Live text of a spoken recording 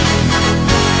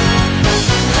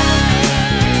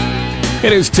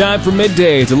It is time for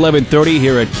midday. It's 11:30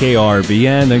 here at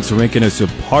KRVN. Thanks for making us a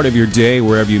part of your day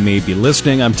wherever you may be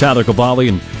listening. I'm Tyler Cavalli,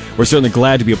 and we're certainly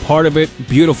glad to be a part of it.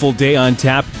 Beautiful day on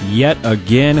tap yet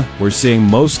again. We're seeing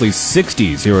mostly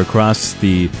 60s here across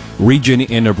the region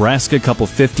in Nebraska. A couple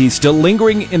 50s still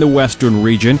lingering in the western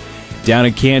region. Down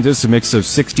in Kansas, a mix of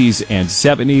 60s and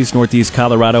 70s. Northeast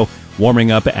Colorado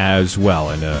warming up as well.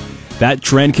 And that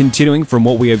trend continuing from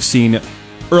what we have seen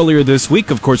earlier this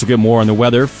week. Of course, we'll get more on the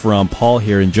weather from Paul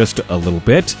here in just a little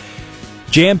bit.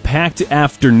 Jam-packed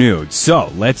afternoon.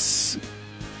 So let's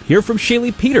hear from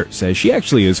Shaylee Peters, as she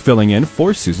actually is filling in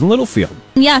for Susan Littlefield.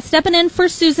 Yeah, stepping in for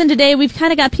Susan today. We've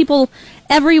kind of got people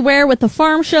everywhere with the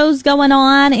farm shows going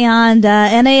on, and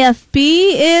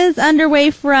NAFB is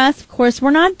underway for us. Of course,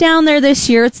 we're not down there this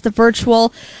year. It's the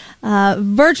virtual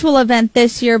event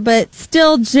this year, but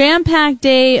still jam-packed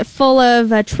day full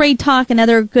of trade talk and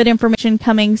other good information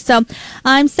coming. So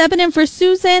I'm stepping in for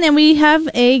Susan, and we have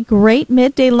a great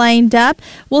midday lined up.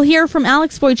 We'll hear from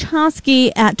Alex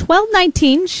Wojciechowski at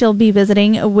 12:19. She'll be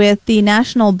visiting with the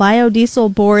National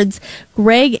Biodiesel Board's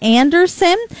Greg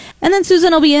Anderson. And then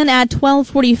Susan will be in at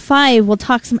 12:45. We'll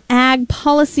talk some ag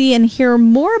policy and hear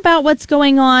more about what's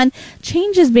going on,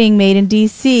 changes being made in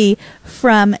D.C.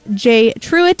 from Jay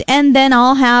Truitt. And then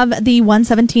I'll have the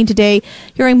 117 today,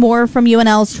 hearing more from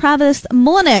UNL's Travis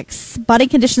Mullenix. Body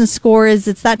condition scores,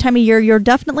 it's that time of year. You're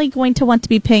definitely going to want to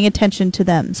be paying attention to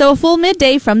them. So a full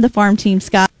midday from the farm team,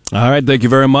 Scott. All right, thank you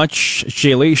very much,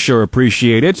 Shaylee. Sure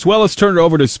appreciate it. Well, let's turn it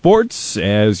over to sports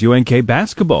as UNK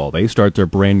basketball. They start their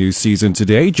brand new season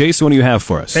today. Jason, what do you have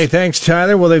for us? Hey, thanks,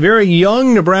 Tyler. Well, the very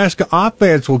young Nebraska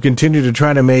offense will continue to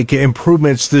try to make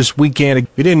improvements this weekend. If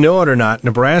you didn't know it or not,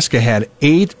 Nebraska had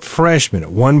 8 freshmen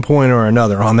at one point or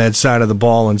another on that side of the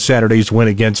ball in Saturday's win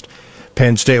against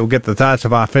Penn State. We'll get the thoughts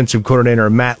of offensive coordinator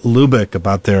Matt Lubick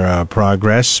about their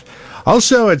progress.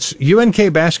 Also, it's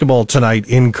UNK basketball tonight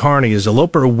in Kearney as the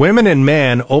Loper women and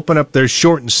men open up their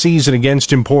shortened season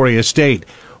against Emporia State.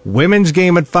 Women's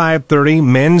game at 5:30,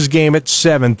 men's game at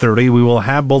 7:30. We will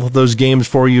have both of those games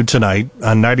for you tonight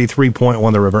on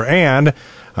 93.1 The River and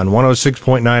on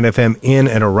 106.9 FM in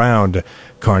and around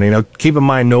Kearney. Now, keep in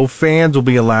mind, no fans will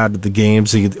be allowed at the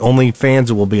games. The only fans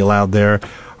that will be allowed there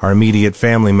are immediate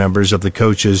family members of the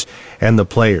coaches and the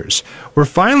players. We're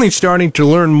finally starting to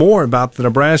learn more about the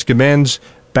Nebraska men's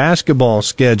basketball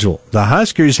schedule. The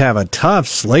Huskers have a tough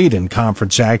slate in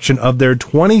conference action. Of their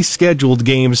 20 scheduled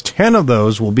games, 10 of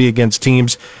those will be against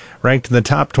teams ranked in the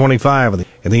top 25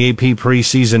 in the AP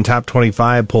preseason top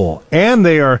 25 poll. And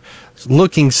they are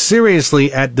looking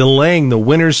seriously at delaying the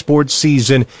winter sports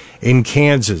season in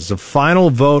Kansas. The final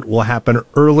vote will happen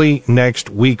early next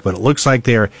week, but it looks like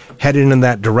they are headed in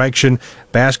that direction.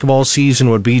 Basketball season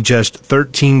would be just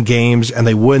 13 games, and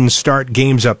they wouldn't start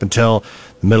games up until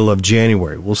the middle of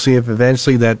January. We'll see if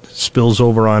eventually that spills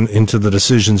over on into the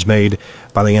decisions made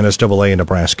by the NSAA in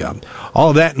Nebraska. All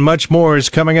of that and much more is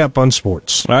coming up on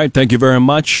sports. All right, thank you very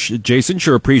much, Jason.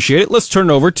 Sure appreciate it. Let's turn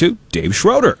it over to Dave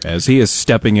Schroeder as he is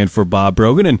stepping in for Bob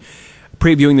Brogan and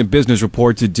previewing the business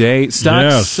report today.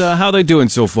 Stocks, how are they doing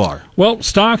so far? Well,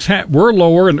 stocks were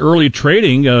lower in early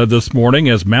trading this morning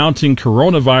as mounting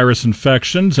coronavirus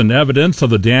infections and evidence of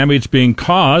the damage being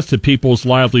caused to people's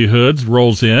livelihoods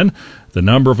rolls in. The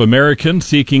number of Americans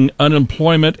seeking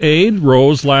unemployment aid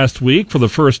rose last week for the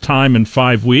first time in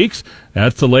 5 weeks.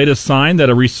 That's the latest sign that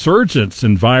a resurgence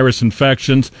in virus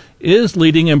infections is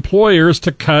leading employers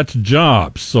to cut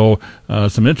jobs. So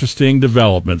some interesting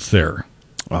developments there.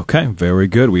 Okay, very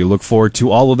good. We look forward to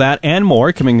all of that and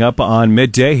more coming up on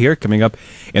midday here, coming up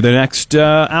in the next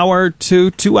hour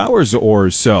to 2 hours or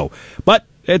so. But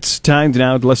it's time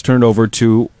now. Let's turn it over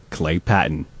to Clay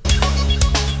Patton.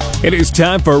 It is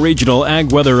time for a regional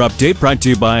ag weather update brought to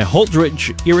you by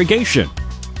Holdridge Irrigation.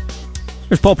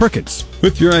 Here's Paul Perkins.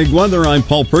 With your ag weather, I'm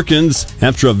Paul Perkins.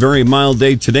 After a very mild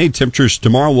day today, temperatures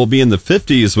tomorrow will be in the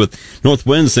 50s with north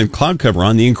winds and cloud cover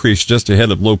on the increase just ahead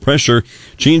of low pressure.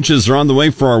 Changes are on the way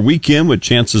for our weekend with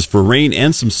chances for rain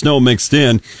and some snow mixed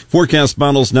in. Forecast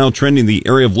models now trending the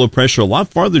area of low pressure a lot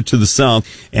farther to the south.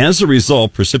 As a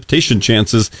result, precipitation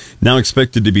chances now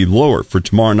expected to be lower for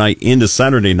tomorrow night into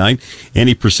Saturday night.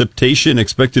 Any precipitation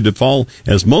expected to fall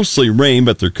as mostly rain,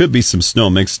 but there could be some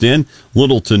snow mixed in.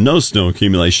 Little to no snow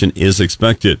accumulation is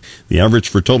expected. The average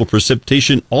for total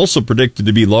precipitation also predicted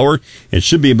to be lower. It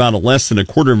should be about less than a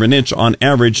quarter of an inch on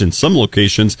average, and some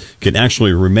locations can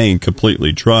actually remain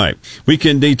completely dry.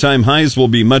 Weekend daytime highs will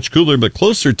be much cooler, but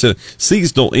closer to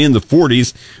seasonal in the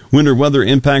 40s. Winter weather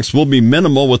impacts will be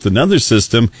minimal with another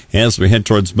system as we head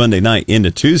towards Monday night into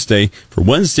Tuesday. For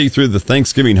Wednesday through the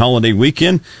Thanksgiving holiday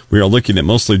weekend, we are looking at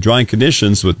mostly dry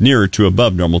conditions with near to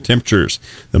above normal temperatures.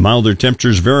 The milder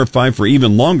temperatures verify for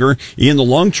even longer in the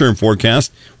long-term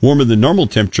forecast. Warmer than normal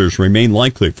temperatures remain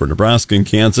likely for Nebraska and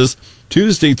Kansas.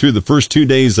 Tuesday through the first 2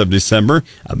 days of December,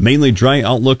 a mainly dry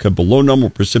outlook of below normal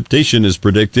precipitation is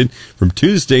predicted from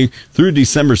Tuesday through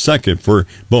December 2nd for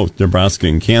both Nebraska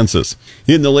and Kansas.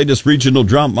 In the latest regional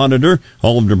drought monitor,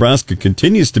 all of Nebraska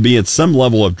continues to be at some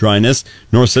level of dryness.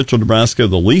 North central Nebraska,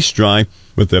 the least dry,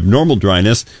 with abnormal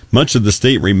dryness. Much of the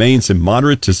state remains in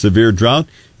moderate to severe drought.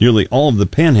 Nearly all of the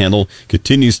panhandle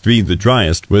continues to be the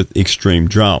driest with extreme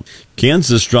drought.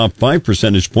 Kansas dropped 5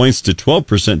 percentage points to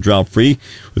 12% drought-free,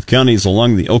 with counties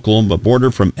along the Oklahoma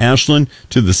border from Ashland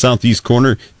to the southeast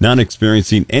corner not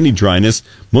experiencing any dryness.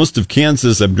 Most of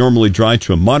Kansas abnormally dry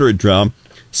to a moderate drought.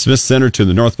 Smith Center to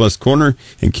the northwest corner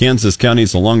and Kansas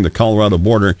counties along the Colorado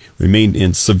border remained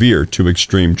in severe to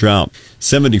extreme drought.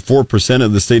 74%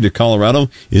 of the state of Colorado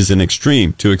is in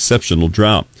extreme to exceptional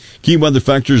drought. Key weather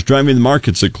factors driving the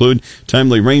markets include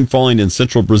timely rain falling in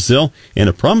central Brazil and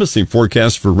a promising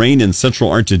forecast for rain in central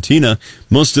Argentina.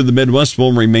 Most of the Midwest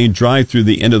will remain dry through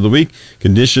the end of the week,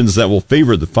 conditions that will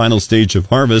favor the final stage of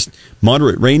harvest.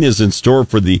 Moderate rain is in store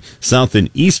for the south and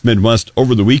east Midwest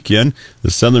over the weekend.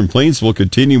 The southern plains will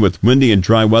continue with windy and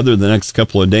dry weather the next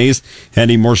couple of days,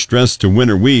 adding more stress to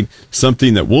winter wheat,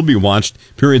 something that will be watched.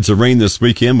 Periods of rain this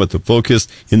weekend with the focus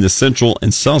in the central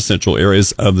and south central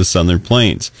areas of the southern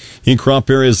plains. In crop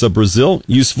areas of Brazil,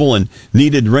 useful and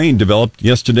needed rain developed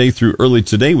yesterday through early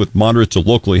today with moderate to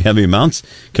locally heavy amounts.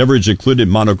 Coverage included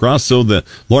Mato Grosso, the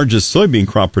largest soybean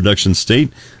crop production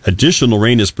state. Additional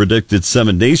rain is predicted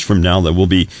 7 days from now that will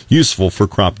be useful for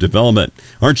crop development.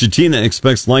 Argentina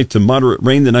expects light to moderate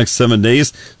rain the next 7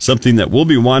 days. Something that will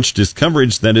be watched is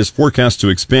coverage that is forecast to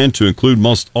expand to include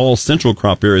most all central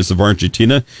crop areas of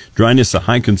Argentina. Dryness a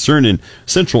high concern in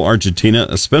central Argentina,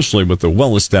 especially with the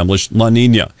well-established La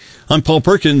Nina. I'm Paul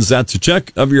Perkins. That's a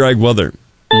check of your ag weather.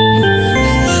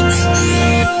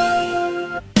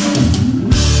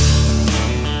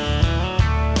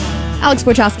 Alex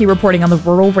Wachowski reporting on the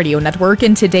Rural Radio Network,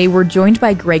 and today we're joined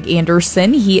by Greg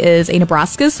Anderson. He is a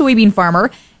Nebraska soybean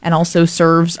farmer and also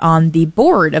serves on the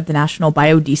board of the National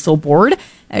Biodiesel Board.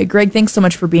 Greg, thanks so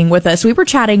much for being with us. We were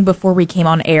chatting before we came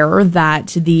on air that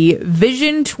the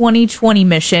Vision 2020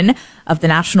 mission of the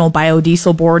National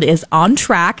Biodiesel Board is on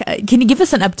track. Can you give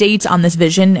us an update on this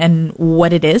vision and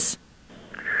what it is?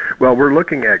 Well, we're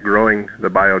looking at growing the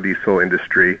biodiesel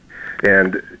industry,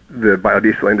 and the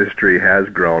biodiesel industry has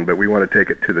grown, but we want to take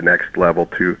it to the next level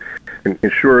to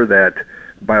ensure that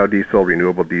biodiesel,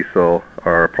 renewable diesel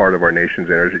are a part of our nation's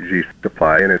energy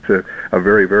supply, and it's a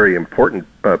very, very important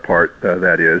part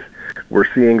that is.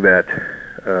 We're seeing that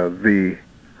the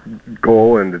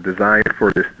goal and the design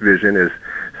for this vision is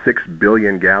 6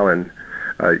 billion gallon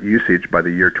usage by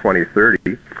the year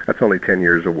 2030. That's only 10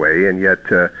 years away, and yet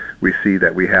we see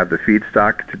that we have the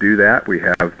feedstock to do that. We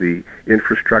have the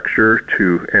infrastructure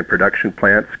and production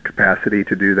plants capacity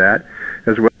to do that,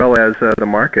 as well as the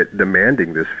market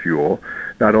demanding this fuel,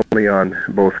 not only on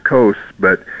both coasts,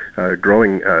 but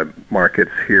growing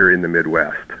markets here in the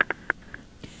Midwest.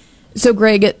 So,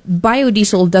 Greg,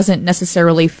 biodiesel doesn't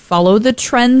necessarily follow the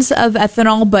trends of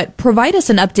ethanol, but provide us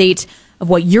an update of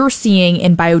what you're seeing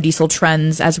in biodiesel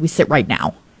trends as we sit right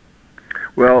now.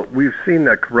 Well, we've seen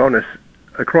a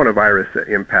coronavirus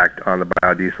impact on the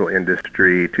biodiesel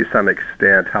industry to some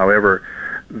extent. However,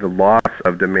 the loss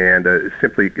of demand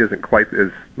simply isn't quite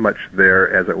as much there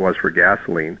as it was for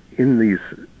gasoline. In these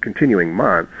continuing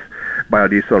months,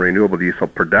 biodiesel and renewable diesel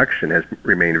production has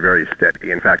remained very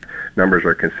steady. In fact, numbers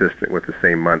are consistent with the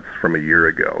same months from a year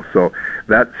ago. So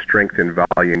that strength in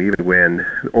volume, even when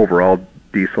overall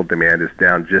diesel demand is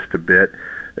down just a bit,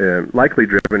 likely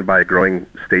driven by growing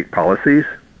state policies,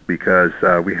 because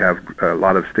we have a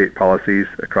lot of state policies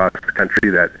across the country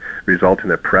that result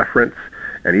in a preference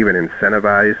and even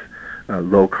incentivize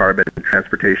low-carbon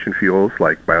transportation fuels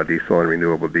like biodiesel and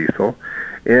renewable diesel.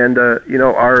 And,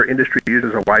 our industry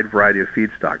uses a wide variety of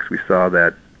feedstocks. We saw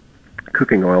that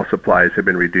cooking oil supplies have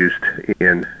been reduced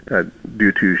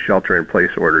due to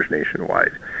shelter-in-place orders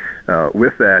nationwide.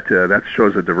 With that, that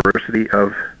shows a diversity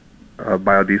of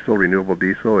biodiesel, renewable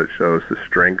diesel. It shows the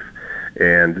strength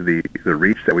and the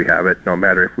reach that we have it. No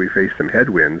matter if we face some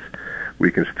headwinds,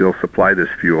 we can still supply this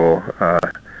fuel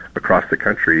across the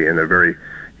country in a very,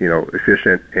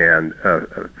 efficient and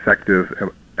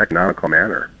effective, economical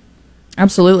manner.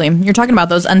 Absolutely. You're talking about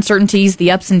those uncertainties,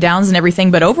 the ups and downs and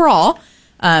everything, but overall,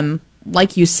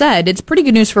 like you said, it's pretty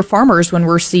good news for farmers when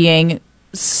we're seeing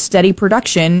steady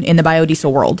production in the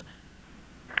biodiesel world?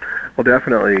 Well,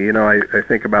 definitely. I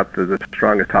think about the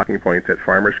strongest talking point that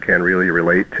farmers can really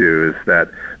relate to is that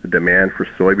the demand for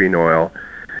soybean oil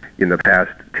in the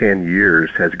past 10 years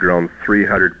has grown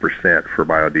 300% for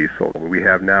biodiesel. We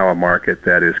have now a market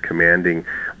that is commanding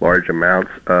large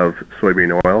amounts of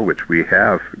soybean oil, which we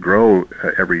have grow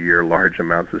every year large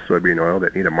amounts of soybean oil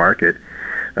that need a market.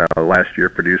 Last year,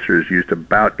 producers used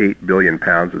about 8 billion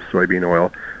pounds of soybean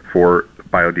oil for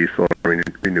biodiesel and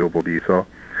renewable diesel.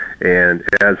 And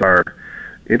as our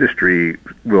industry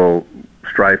will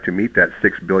strive to meet that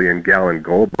 6 billion gallon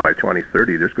goal by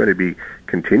 2030, there's going to be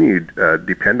continued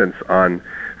dependence on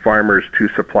farmers to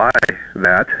supply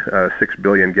that 6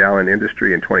 billion gallon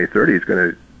industry in 2030 is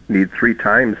going to need 3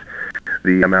 times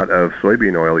the amount of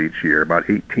soybean oil each year, about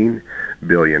 18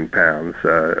 billion pounds,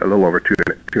 a little over two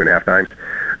and a half times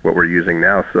what we're using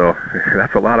now. So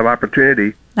that's a lot of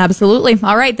opportunity. Absolutely.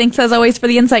 All right. Thanks as always for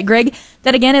the insight, Greg.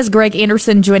 That again is Greg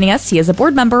Anderson joining us. He is a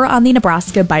board member on the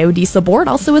Nebraska Biodiesel Board,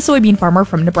 also a soybean farmer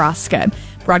from Nebraska.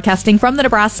 Broadcasting from the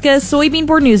Nebraska Soybean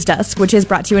Board News Desk, which is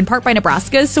brought to you in part by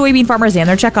Nebraska soybean farmers and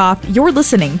their checkoff. You're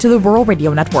listening to the Rural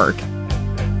Radio Network.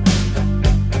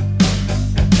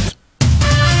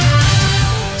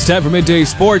 It's time for Midday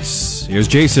Sports. Here's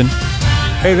Jason.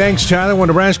 Hey, thanks, Tyler. Well,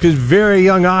 Nebraska's very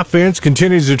young offense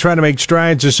continues to try to make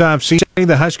strides this offseason.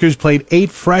 The Huskers played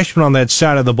 8 freshmen on that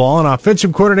side of the ball, and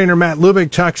offensive coordinator Matt Lubick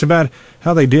talks about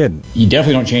how they did. You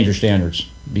definitely don't change your standards,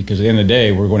 because at the end of the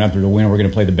day, we're going out there to win. We're going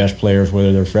to play the best players,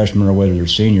 whether they're freshmen or whether they're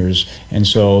seniors. And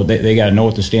so they got to know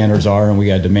what the standards are, and we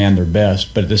got to demand their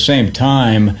best. But at the same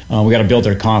time, we got to build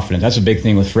their confidence. That's a big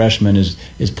thing with freshmen is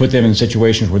put them in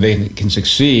situations where they can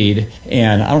succeed.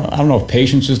 And I don't know if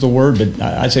patience is the word, but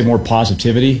I'd say more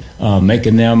positivity,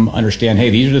 making them understand, hey,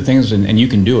 these are the things, and you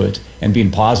can do it, and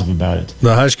being positive about it.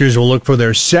 The Huskers will look for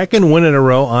their second win in a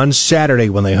row on Saturday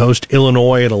when they host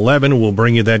Illinois at 11. We'll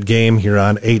bring you that game here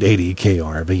on 880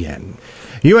 KRVN.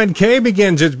 UNK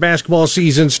begins its basketball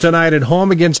seasons tonight at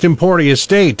home against Emporia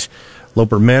State.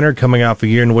 Loper men are coming off a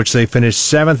year in which they finished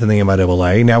 7th in the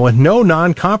MIAA. Now, with no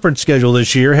non-conference schedule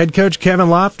this year, head coach Kevin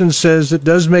Lofton says it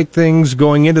does make things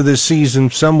going into this season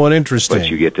somewhat interesting. But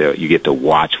you get to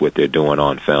watch what they're doing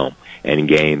on film and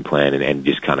game plan and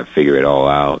just kind of figure it all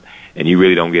out. And you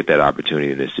really don't get that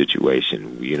opportunity in this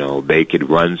situation. They could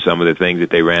run some of the things that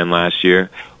they ran last year,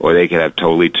 or they could have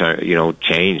totally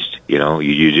changed.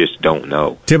 You just don't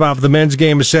know. Tip-off of the men's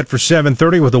game is set for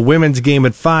 7:30 with a women's game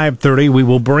at 5:30. We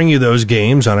will bring you those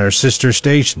games on our sister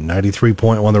station,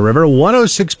 93.1 The River,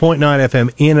 106.9 FM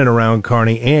in and around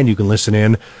Kearney, and you can listen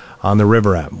in on the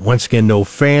River app. Once again, no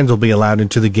fans will be allowed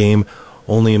into the game,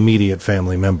 only immediate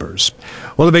family members.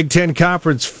 Well, the Big Ten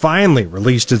Conference finally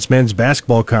released its men's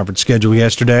basketball conference schedule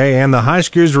yesterday, and the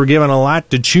Huskers were given a lot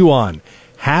to chew on.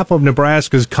 Half of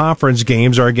Nebraska's conference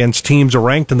games are against teams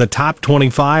ranked in the top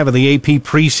 25 of the AP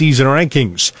preseason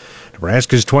rankings.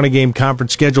 Nebraska's 20-game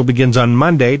conference schedule begins on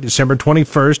Monday, December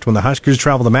 21st, when the Huskers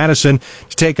travel to Madison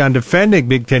to take on defending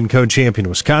Big Ten co-champion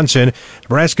Wisconsin.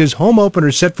 Nebraska's home opener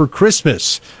is set for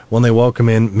Christmas when they welcome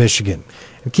in Michigan.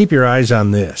 And keep your eyes on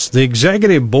this. The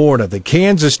executive board of the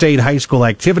Kansas State High School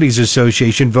Activities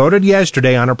Association voted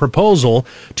yesterday on a proposal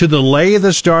to delay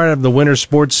the start of the winter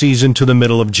sports season to the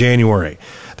middle of January.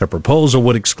 The proposal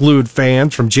would exclude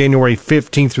fans from January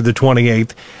 15th through the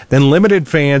 28th. Then limited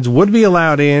fans would be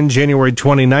allowed in January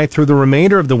 29th through the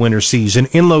remainder of the winter season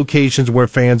in locations where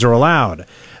fans are allowed.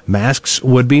 Masks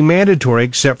would be mandatory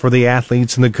except for the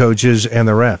athletes and the coaches and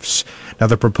the refs. Now,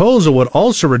 the proposal would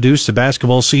also reduce the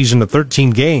basketball season to 13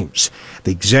 games.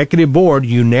 The executive board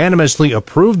unanimously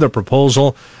approved the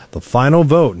proposal. The final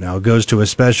vote now goes to a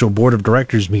special board of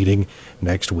directors meeting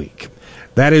next week.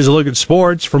 That is a look at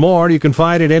sports. For more, you can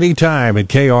find it anytime at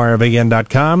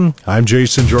krvn.com. I'm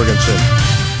Jason Jorgensen.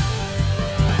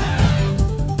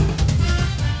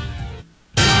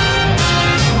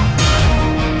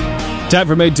 Time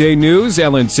for Midday News.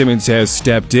 Ellen Simmons has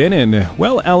stepped in, and,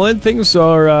 well, Ellen, things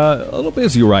are a little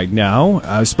busy right now,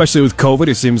 especially with COVID.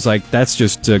 It seems like that's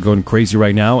just going crazy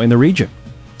right now in the region.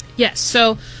 Yes,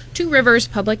 so Two Rivers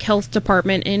Public Health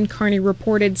Department in Kearney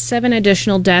reported 7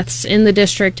 additional deaths in the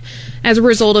district as a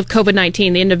result of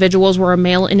COVID-19. The individuals were a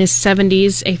male in his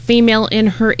 70s, a female in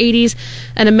her 80s,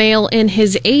 and a male in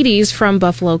his 80s from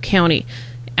Buffalo County.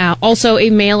 Also, a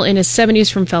male in his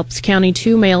 70s from Phelps County,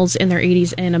 2 males in their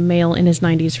 80s, and a male in his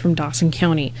 90s from Dawson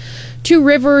County. Two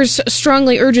Rivers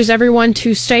strongly urges everyone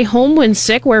to stay home when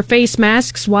sick, wear face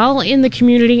masks while in the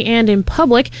community and in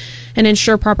public, and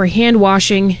ensure proper hand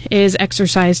washing is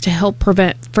exercised to help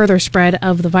prevent further spread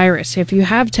of the virus. If you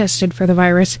have tested for the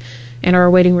virus and are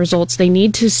awaiting results, they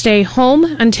need to stay home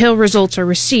until results are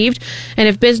received. And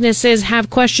if businesses have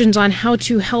questions on how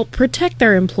to help protect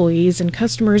their employees and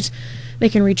customers, they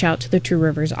can reach out to the Two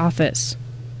Rivers office.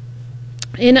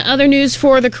 In other news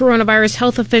for the coronavirus,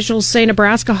 health officials say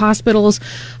Nebraska hospitals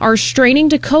are straining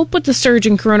to cope with the surge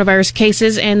in coronavirus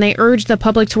cases, and they urge the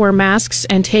public to wear masks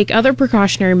and take other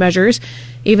precautionary measures,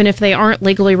 even if they aren't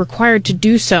legally required to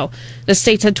do so. The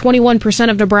state said 21%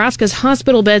 of Nebraska's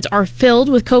hospital beds are filled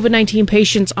with COVID-19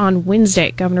 patients on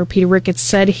Wednesday. Governor Peter Ricketts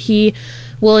said he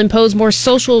will impose more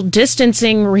social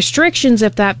distancing restrictions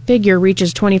if that figure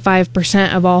reaches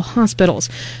 25% of all hospitals.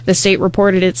 The state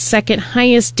reported its second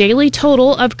highest daily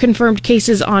total of confirmed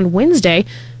cases on Wednesday,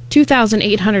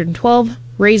 2,812,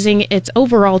 raising its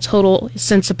overall total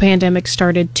since the pandemic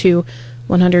started to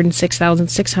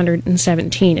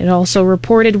 106,617. It also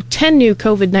reported 10 new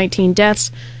COVID-19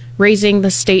 deaths, raising the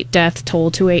state death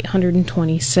toll to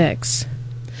 826.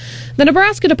 The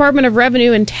Nebraska Department of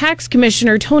Revenue and Tax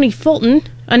Commissioner Tony Fulton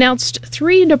announced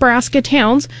 3 Nebraska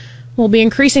towns will be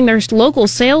increasing their local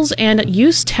sales and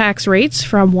use tax rates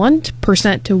from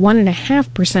 1% to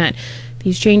 1.5%.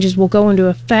 These changes will go into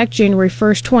effect January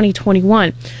 1st,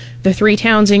 2021. The 3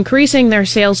 towns increasing their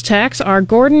sales tax are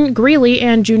Gordon, Greeley,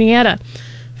 and Juniata.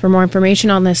 For more information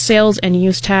on this sales and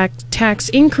use tax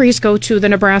increase, go to the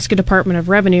Nebraska Department of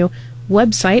Revenue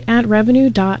website at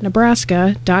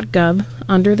revenue.nebraska.gov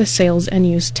under the sales and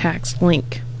use tax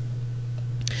link.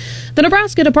 The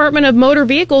Nebraska Department of Motor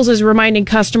Vehicles is reminding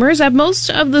customers that most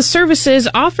of the services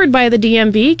offered by the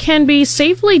DMV can be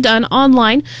safely done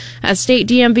online, as state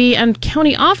DMV and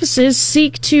county offices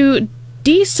seek to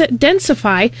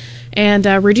densify and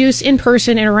reduce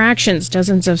in-person interactions.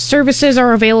 Dozens of services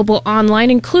are available online,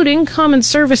 including common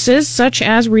services such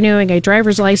as renewing a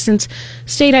driver's license,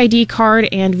 state ID card,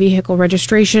 and vehicle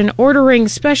registration, ordering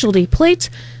specialty plates,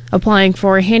 applying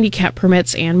for handicap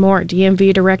permits, and more.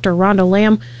 DMV Director Rhonda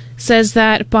Lamb says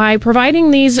that by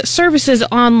providing these services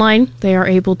online, they are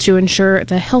able to ensure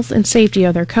the health and safety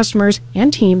of their customers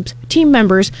and team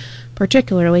members,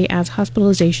 particularly as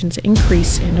hospitalizations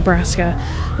increase in Nebraska.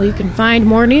 Well, you can find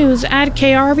more news at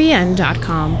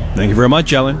krvn.com. Thank you very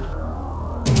much, Ellen.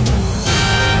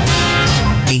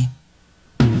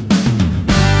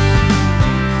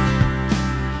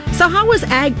 So how is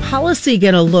ag policy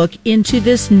going to look into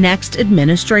this next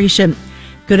administration?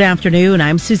 Good afternoon.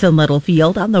 I'm Susan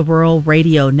Littlefield on the Rural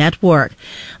Radio Network.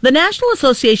 The National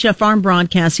Association of Farm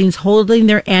Broadcasting is holding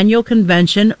their annual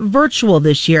convention virtual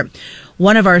this year.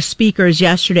 One of our speakers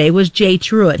yesterday was Jay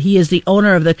Truitt. He is the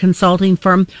owner of the consulting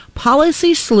firm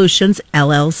Policy Solutions,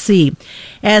 LLC,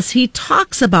 as he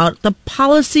talks about the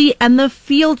policy and the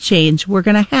field change we're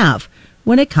going to have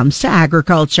when it comes to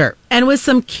agriculture. And with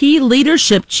some key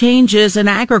leadership changes in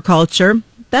agriculture,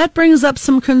 that brings up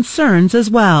some concerns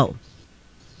as well.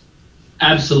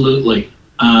 Absolutely.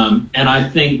 And I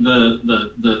think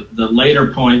the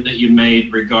later point that you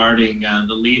made regarding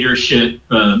the leadership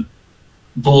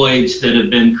voids that have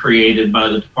been created by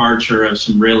the departure of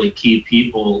some really key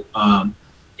people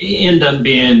end up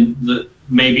being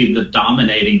maybe the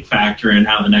dominating factor in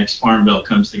how the next Farm Bill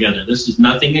comes together. This is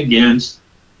nothing against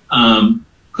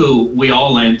who we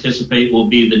all anticipate will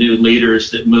be the new leaders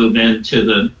that move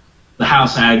into the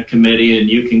House Ag Committee, and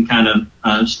you can kind of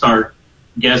start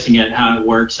guessing at how it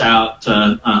works out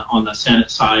on the Senate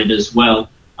side as well.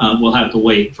 We'll have to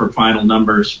wait for final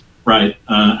numbers right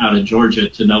out of Georgia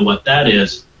to know what that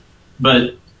is.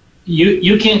 But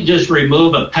you can't just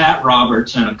remove a Pat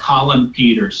Roberts and a Colin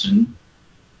Peterson,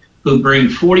 who bring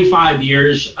 45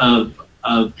 years of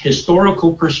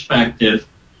historical perspective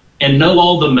and know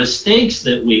all the mistakes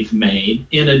that we've made,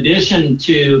 in addition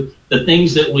to the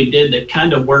things that we did that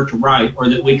kind of worked right, or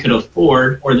that we could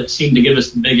afford, or that seemed to give us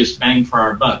the biggest bang for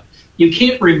our buck. You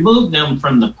can't remove them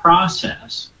from the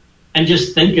process and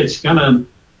just think it's gonna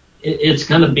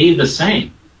be the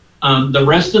same. The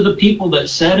rest of the people that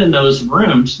sat in those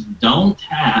rooms don't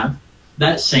have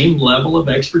that same level of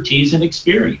expertise and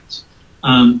experience.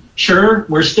 Sure,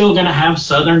 we're still going to have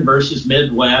Southern versus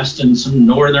Midwest, and some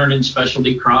Northern and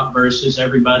specialty crop versus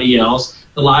everybody else.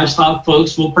 The livestock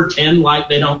folks will pretend like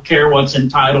they don't care what's in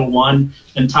Title I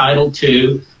and Title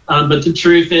II. But the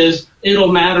truth is,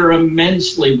 it'll matter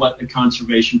immensely what the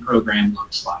conservation program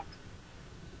looks like.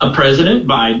 President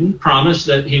Biden promised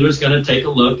that he was going to take a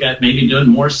look at maybe doing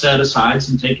more set-asides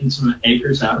and taking some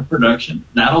acres out of production.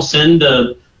 That'll send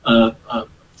a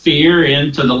fear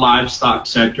into the livestock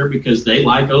sector because they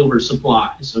like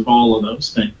oversupplies of all of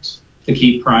those things to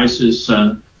keep prices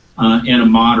in a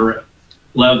moderate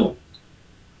level.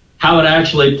 How it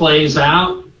actually plays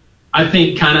out, I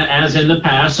think kind of as in the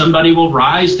past, somebody will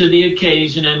rise to the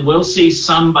occasion and we'll see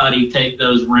somebody take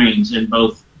those reins in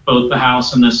both the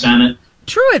House and the Senate.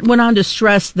 Truitt went on to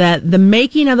stress that the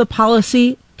making of the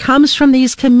policy comes from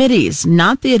these committees,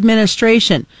 not the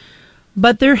administration.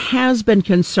 But there has been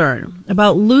concern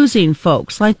about losing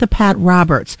folks like the Pat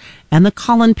Roberts and the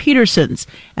Collin Petersons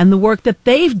and the work that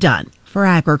they've done for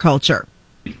agriculture.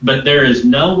 But there is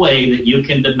no way that you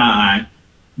can deny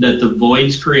that the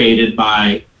voids created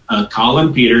by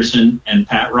Collin Peterson and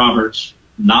Pat Roberts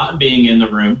not being in the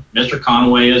room, Mr.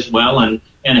 Conaway as well, and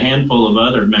a handful of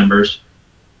other members,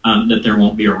 that there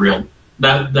won't be a real,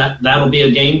 that'll be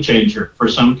a game changer for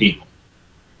some people.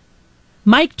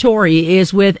 Mike Torrey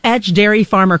is with Edge Dairy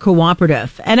Farmer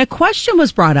Cooperative, and a question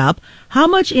was brought up: how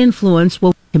much influence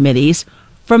will committees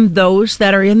from those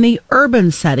that are in the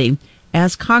urban setting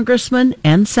as congressman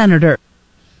and senator?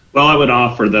 Well, I would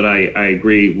offer that I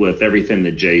agree with everything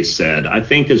that Jay said. I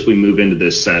think as we move into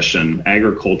this session,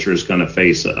 agriculture is going to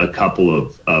face a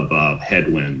couple of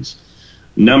headwinds.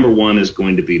 Number one is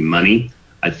going to be money.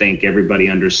 I think everybody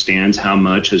understands how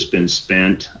much has been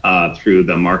spent through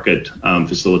the market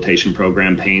facilitation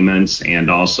program payments and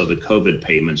also the COVID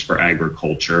payments for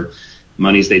agriculture.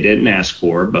 Monies they didn't ask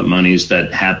for, but monies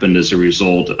that happened as a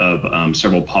result of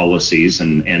several policies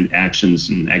and actions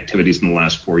and activities in the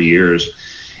last 4 years.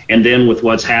 And then with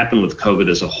what's happened with COVID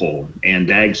as a whole, and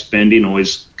ag spending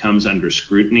always comes under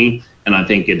scrutiny, and I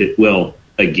think it will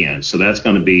again. So that's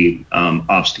going to be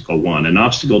obstacle one. And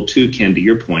obstacle two, Ken, to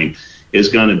your point, is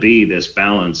going to be this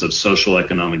balance of social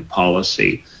economic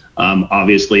policy.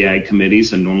 Obviously, ag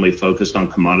committees are normally focused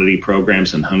on commodity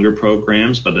programs and hunger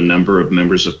programs, but a number of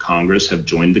members of Congress have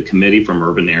joined the committee from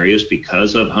urban areas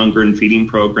because of hunger and feeding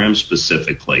programs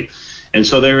specifically. And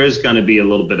so there is going to be a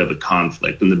little bit of a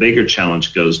conflict. And the bigger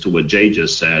challenge goes to what Jay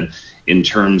just said in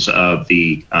terms of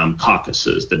the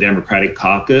caucuses. The Democratic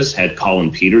caucus had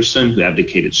Collin Peterson, who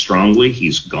advocated strongly.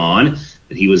 He's gone.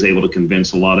 That he was able to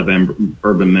convince a lot of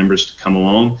urban members to come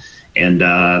along, and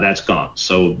that's gone.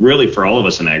 So really for all of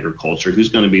us in agriculture, who's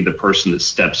going to be the person that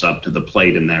steps up to the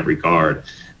plate in that regard?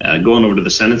 Going over to the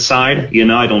Senate side,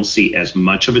 I don't see as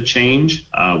much of a change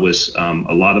with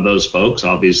a lot of those folks,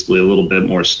 obviously a little bit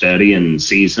more steady and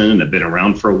seasoned and have been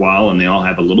around for a while, and they all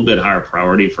have a little bit higher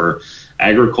priority for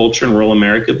agriculture in rural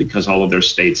America because all of their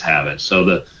states have it.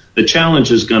 So the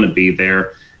challenge is going to be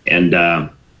there, and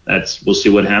we'll see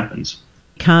what happens.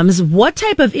 Comes, what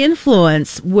type of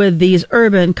influence would these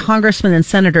urban congressmen and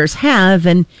senators have,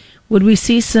 and would we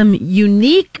see some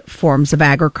unique forms of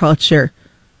agriculture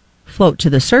float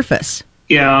to the surface?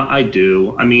 Yeah, I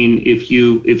do. I mean, if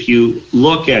you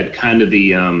look at kind of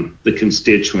the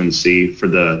constituency for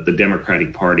the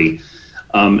Democratic Party,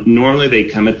 normally they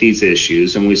come at these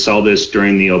issues, and we saw this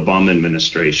during the Obama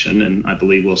administration, and I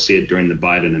believe we'll see it during the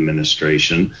Biden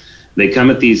administration. They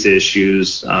come at these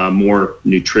issues more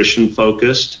nutrition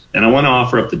focused. And I want to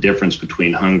offer up the difference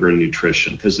between hunger and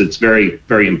nutrition because it's very,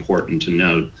 very important to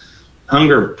note.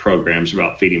 Hunger programs are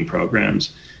about feeding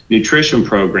programs. Nutrition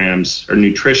programs or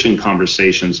nutrition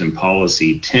conversations in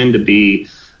policy tend to be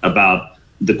about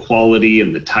the quality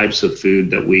and the types of food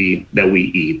that we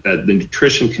eat. The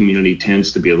nutrition community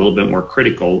tends to be a little bit more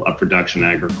critical of production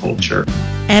agriculture.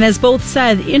 And as both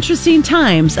said, interesting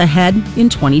times ahead in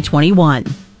 2021.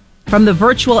 From the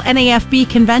virtual NAFB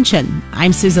convention,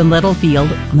 I'm Susan Littlefield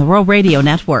on the Rural Radio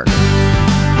Network.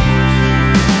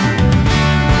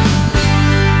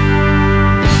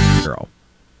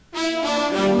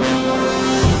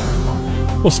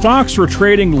 Well, stocks were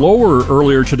trading lower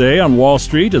earlier today on Wall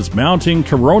Street as mounting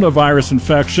coronavirus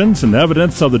infections and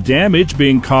evidence of the damage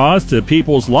being caused to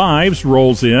people's lives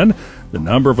rolls in. The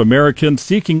number of Americans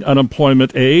seeking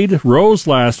unemployment aid rose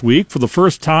last week for the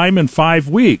first time in 5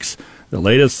 weeks. The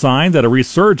latest sign that a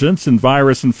resurgence in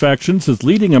virus infections is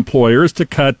leading employers to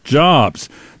cut jobs.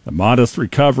 The modest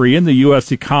recovery in the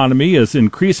U.S. economy is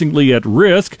increasingly at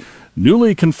risk.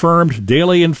 Newly confirmed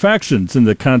daily infections in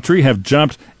the country have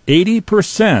jumped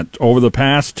 80% over the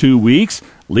past 2 weeks,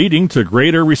 leading to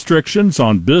greater restrictions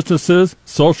on businesses,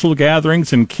 social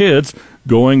gatherings, and kids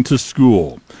going to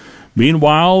school.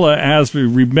 Meanwhile, as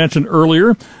we mentioned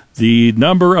earlier, the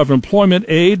number of employment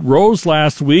aid rose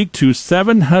last week to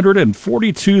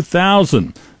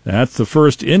 742,000. That's the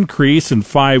first increase in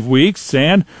 5 weeks,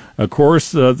 and, of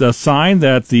course, the sign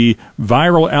that the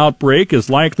viral outbreak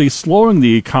is likely slowing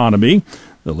the economy.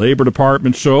 The Labor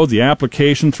Department showed the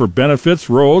applications for benefits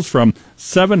rose from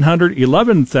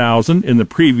 711,000 in the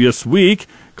previous week.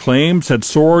 Claims had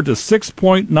soared to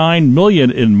 6.9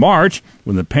 million in March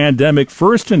when the pandemic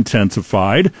first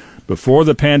intensified. Before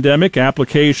the pandemic,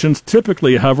 applications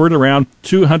typically hovered around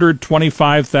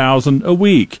 225,000 a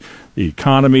week. The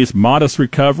economy's modest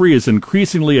recovery is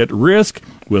increasingly at risk,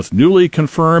 with newly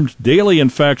confirmed daily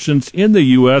infections in the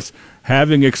U.S.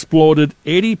 having exploded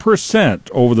 80%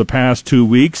 over the past 2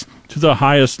 weeks to the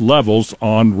highest levels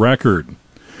on record.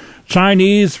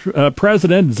 Chinese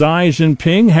President Xi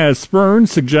Jinping has spurned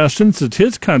suggestions that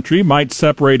his country might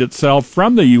separate itself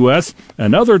from the U.S.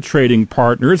 and other trading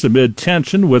partners amid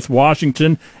tension with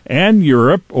Washington and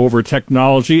Europe over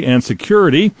technology and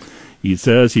security. He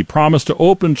says he promised to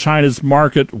open China's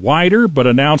market wider, but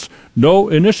announced no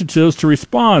initiatives to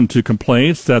respond to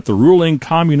complaints that the ruling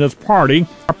Communist Party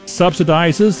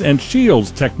subsidizes and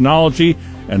shields technology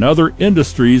and other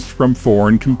industries from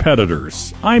foreign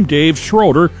competitors. I'm Dave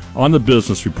Schroeder on the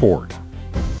Business Report.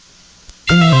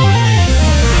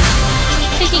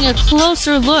 Taking a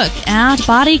closer look at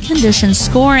body condition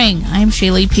scoring. I'm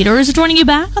Shaylee Peters, joining you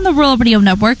back on the Rural Radio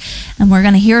Network, and we're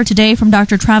going to hear today from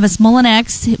Dr. Travis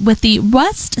Mullinex with the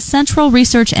West Central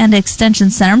Research and Extension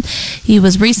Center. He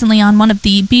was recently on one of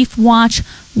the Beef Watch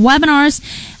webinars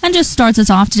and just starts us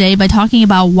off today by talking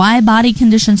about why body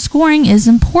condition scoring is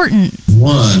important.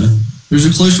 One, there's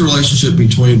a close relationship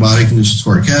between body condition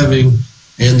score calving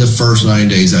and the first 9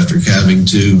 days after calving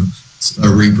to a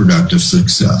reproductive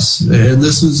success. And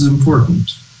this is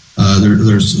important.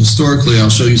 There's historically, I'll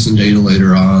show you some data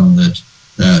later on,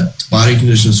 that body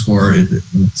condition score, one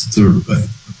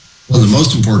of the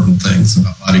most important things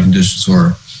about body condition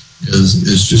score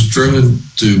is just driven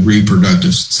to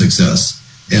reproductive success.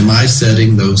 Am I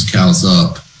setting those cows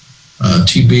up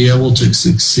to be able to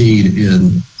succeed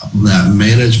in that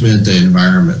management, the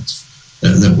environment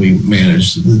that we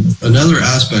manage? Another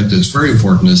aspect that's very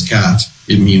important is calf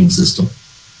immune system.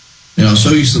 And I'll show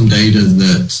you some data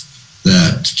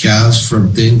that calves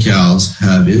from thin cows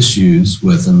have issues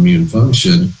with immune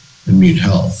function, immune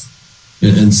health.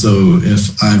 And so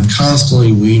if I'm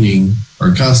constantly weaning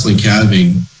or constantly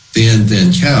calving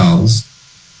thin cows,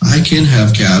 I can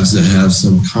have calves that have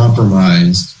some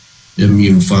compromised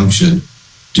immune function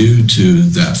due to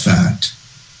that fact.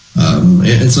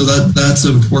 And so that's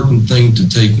an important thing to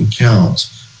take into account.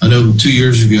 I know 2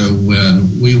 years ago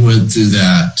when we went through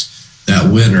that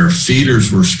winter,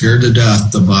 feeders were scared to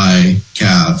death to buy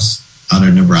calves out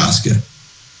of Nebraska.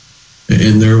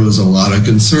 And there was a lot of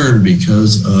concern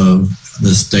because of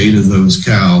the state of those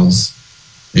cows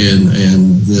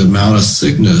and the amount of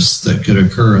sickness that could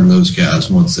occur in those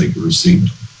calves once they received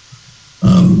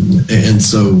them. And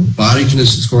so body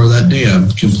condition score of that dam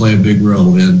can play a big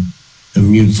role in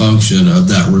immune function of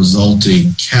that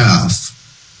resulting calf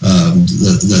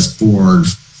that's born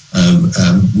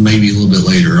maybe a little bit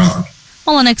later on.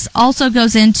 Mullinex also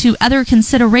goes into other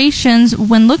considerations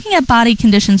when looking at body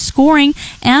condition scoring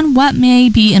and what may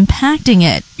be impacting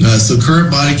it. So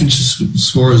current body condition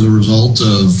score is a result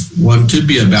of one could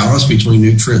be a balance between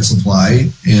nutrient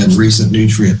supply and recent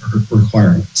nutrient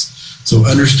requirements. So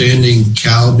understanding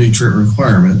cow nutrient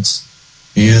requirements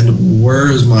and where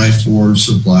is my forage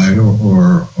supply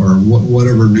or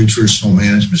whatever nutritional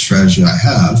management strategy I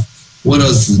have, what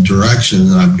is the direction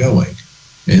that I'm going?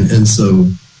 And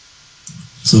so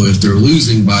if they're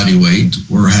losing body weight,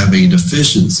 we're having a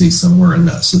deficiency somewhere in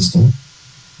that system.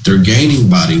 If they're gaining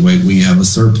body weight, we have a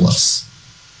surplus.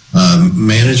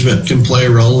 Management can play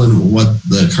a role in what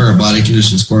the current body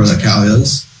condition score of that cow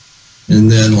is. And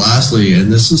then lastly,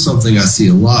 and this is something I see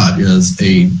a lot, is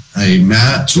a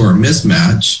match or a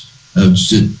mismatch of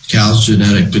cow's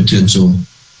genetic potential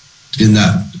in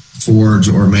that forage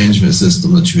or management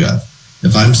system that you have.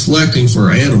 If I'm selecting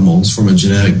for animals from a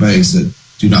genetic base that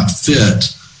do not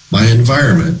fit my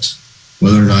environment,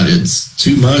 whether or not it's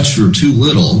too much or too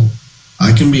little,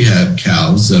 I can have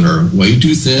cows that are way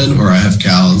too thin, or I have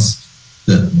cows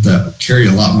that carry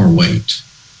a lot more weight,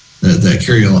 that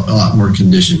carry a lot more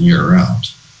condition year round.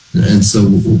 And so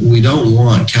we don't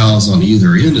want cows on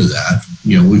either end of that.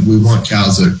 You know, we want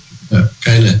cows that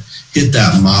kind of hit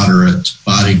that moderate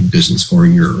body condition score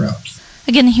year round.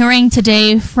 Again, hearing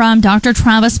today from Dr.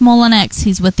 Travis Mullinex.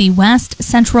 He's with the West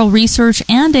Central Research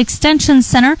and Extension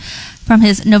Center from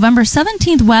his November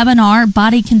 17th webinar,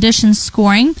 Body Condition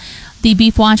Scoring. The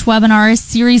Beef Watch webinar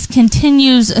series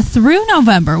continues through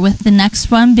November, with the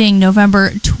next one being November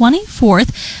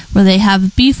 24th, where they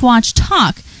have Beef Watch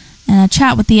Talk. and a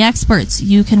chat with the experts.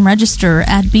 You can register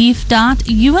at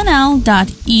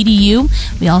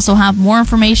beef.unl.edu. We also have more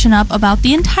information up about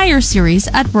the entire series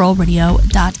at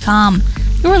ruralradio.com.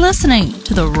 You're listening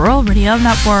to the Rural Radio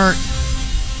Network.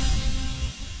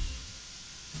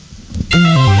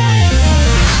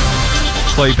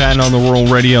 Clay Patton on the Rural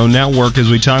Radio Network as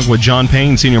we talk with John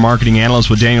Payne, Senior Marketing Analyst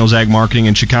with Daniels Ag Marketing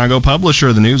in Chicago, publisher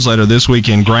of the newsletter This Week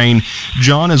in Grain.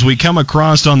 John, as we come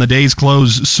across on the day's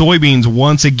close, soybeans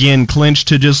once again clinched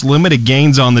to just limited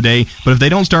gains on the day, but if they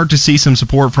don't start to see some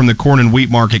support from the corn and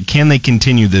wheat market, can they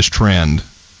continue this trend?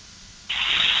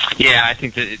 Yeah, I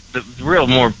think that the real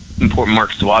more important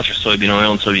markets to watch are soybean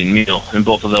oil and soybean meal, and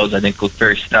both of those I think look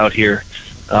very stout here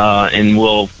and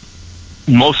will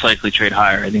most likely trade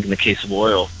higher. I think in the case of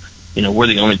oil, we're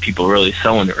the only people really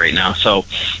selling it right now. So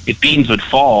if beans would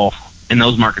fall and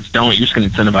those markets don't, you're just going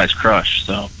to incentivize crush.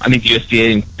 So I think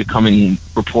USDA in the coming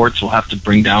reports will have to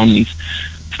bring down these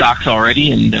stocks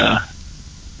already. And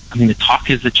the talk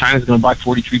is that China's going to buy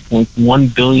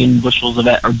 43.1 billion bushels of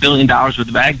 $1 billion worth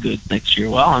of ag goods next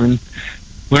year. Well,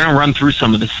 we're going to run through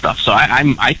some of this stuff. So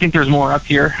I think there's more up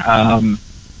here.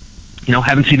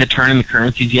 Haven't seen a turn in the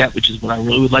currencies yet, which is what I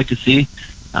really would like to see,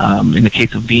 in the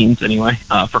case of beans anyway.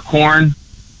 For corn,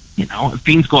 if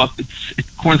beans go up,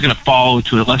 corn's going to fall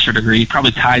to a lesser degree,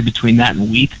 probably tied between that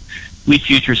and wheat. Wheat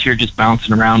futures here just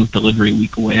bouncing around with delivery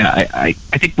week away. I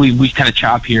think we kind of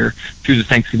chop here through the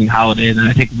Thanksgiving holiday, and then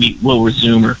I think we will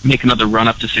resume or make another run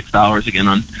up to $6 again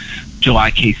on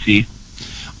July KC.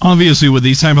 Obviously, with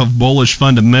these type of bullish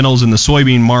fundamentals in the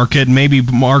soybean market, maybe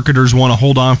marketers want to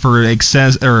hold on for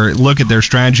excess or look at their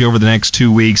strategy over the next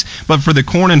 2 weeks. But for the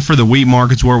corn and for the wheat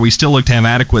markets, where we still look to have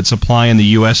adequate supply in the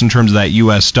U.S. in terms of that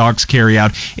U.S. stocks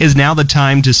carryout, is now the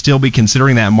time to still be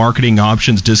considering that marketing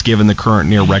options, just given the current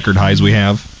near record highs we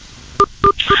have?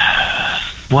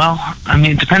 Well,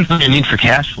 it depends on your need for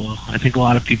cash flow. I think a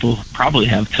lot of people probably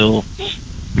have till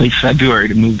late February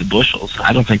to move the bushels.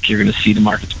 I don't think you're going to see the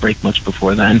markets break much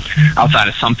before then, outside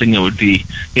of something that would be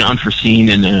unforeseen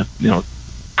in a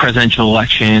presidential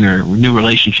election or new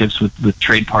relationships with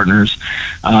trade partners.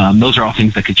 Those are all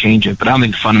things that could change it, but I don't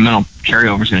think the fundamental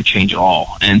carryover is going to change at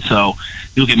all. And so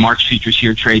you'll get March futures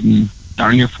here trading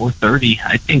darn near 430.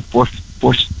 I think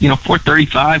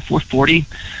 435, 440.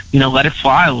 Let it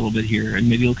fly a little bit here, and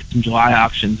maybe look at some July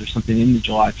options or something in the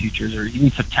July futures, or even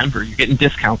September. You're getting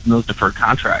discounts in those deferred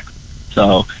contracts.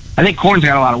 So I think corn's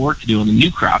got a lot of work to do on the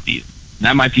new crop.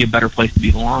 That might be a better place to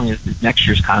be long as next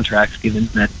year's contracts, given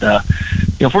that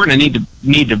if we're going to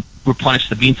need to replenish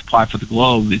the bean supply for the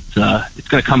globe, it's going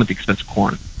to come at the expense of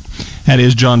corn. That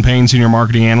is John Payne, Senior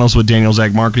Marketing Analyst with Daniels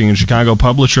Ag Marketing in Chicago,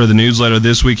 publisher of the newsletter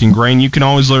This Week in Grain. You can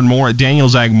always learn more at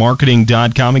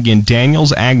danielsagmarketing.com. Again,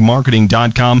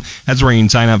 danielsagmarketing.com. That's where you can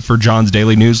sign up for John's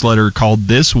daily newsletter called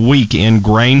This Week in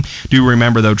Grain. Do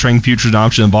remember, though, trading futures and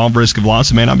options involve risk of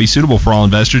loss and may not be suitable for all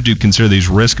investors. Do consider these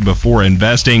risks before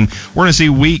investing. We're going to see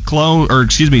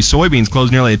soybeans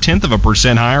close nearly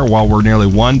 0.1% higher, while we're nearly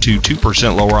 1 to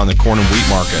 2% lower on the corn and wheat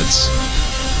markets.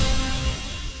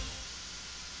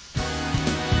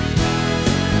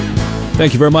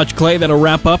 Thank you very much, Clay. That'll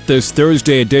wrap up this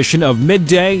Thursday edition of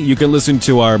Midday. You can listen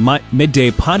to our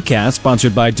Midday podcast,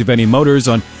 sponsored by Devaney Motors,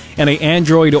 on any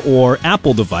Android or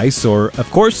Apple device, or, of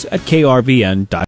course, at krvn.com.